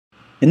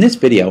In this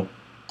video,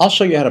 I'll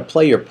show you how to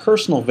play your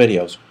personal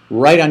videos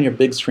right on your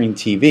big screen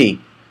TV.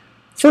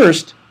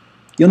 First,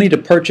 you'll need to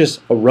purchase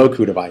a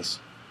Roku device.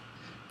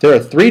 There are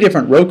 3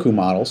 different Roku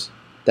models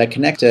that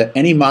connect to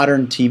any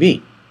modern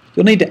TV.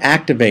 You'll need to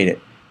activate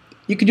it.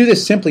 You can do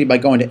this simply by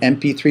going to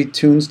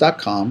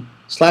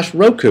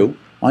mp3tunes.com/Roku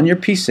on your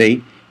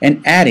PC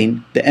and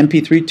adding the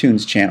MP3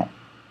 Tunes channel.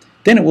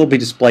 Then it will be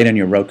displayed on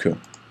your Roku.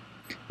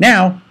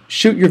 Now,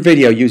 shoot your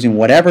video using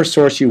whatever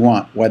source you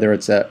want, whether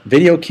it's a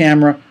video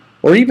camera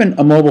or even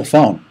a mobile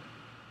phone.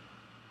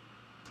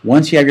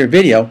 Once you have your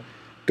video,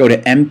 go to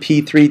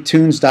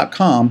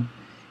mp3tunes.com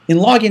and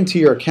log into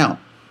your account.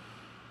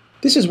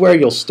 This is where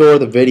you'll store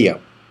the video.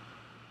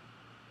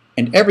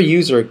 And every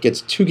user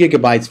gets 2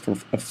 gigabytes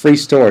of free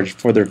storage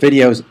for their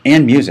videos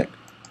and music.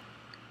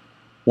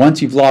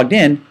 Once you've logged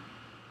in,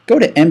 go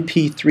to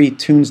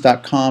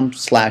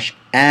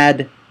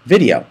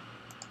mp3tunes.com/add-video.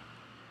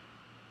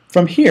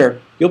 From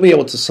here, you'll be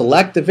able to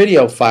select the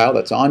video file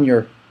that's on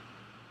your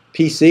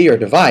PC or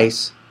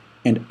device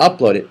and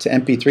upload it to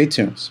MP3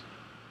 Tunes.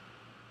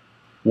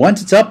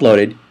 Once it's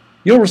uploaded,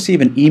 you'll receive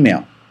an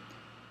email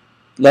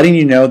letting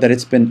you know that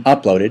it's been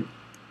uploaded,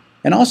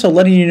 and also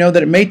letting you know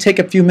that it may take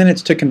a few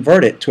minutes to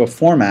convert it to a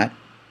format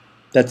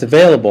that's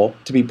available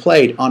to be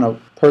played on a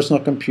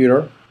personal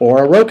computer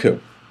or a Roku.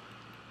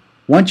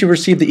 Once you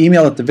receive the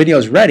email that the video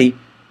is ready,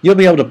 you'll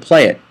be able to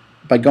play it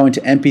by going to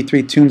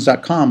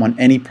mp3tunes.com on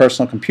any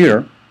personal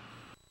computer,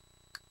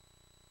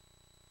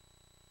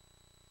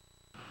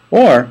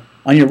 or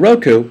on your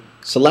Roku,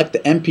 select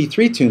the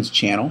MP3 Tunes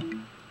channel,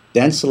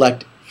 then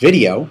select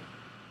Video,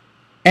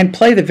 and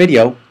play the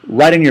video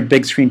right on your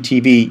big screen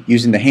TV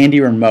using the handy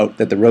remote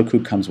that the Roku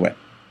comes with.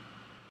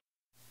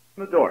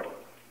 Open the door.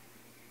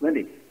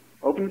 Lindy,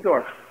 open the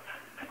door.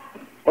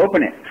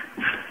 Open it.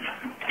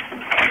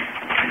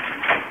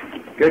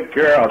 Good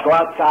girl. Go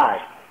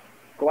outside.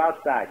 Go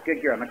outside.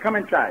 Good girl. Now come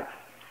inside.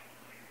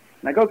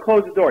 Now go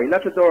close the door. You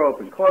left the door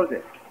open. Close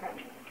it.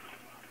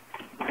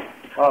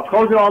 Oh,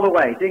 close it all the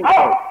way. Ding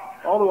close.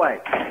 All the way.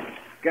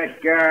 Good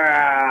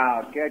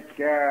girl. Good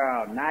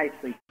girl.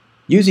 Nicely.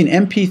 Using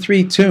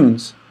MP3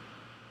 Tunes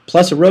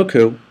plus a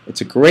Roku,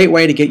 it's a great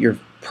way to get your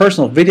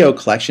personal video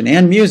collection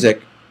and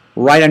music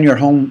right on your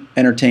home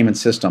entertainment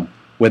system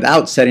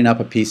without setting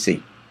up a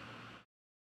PC.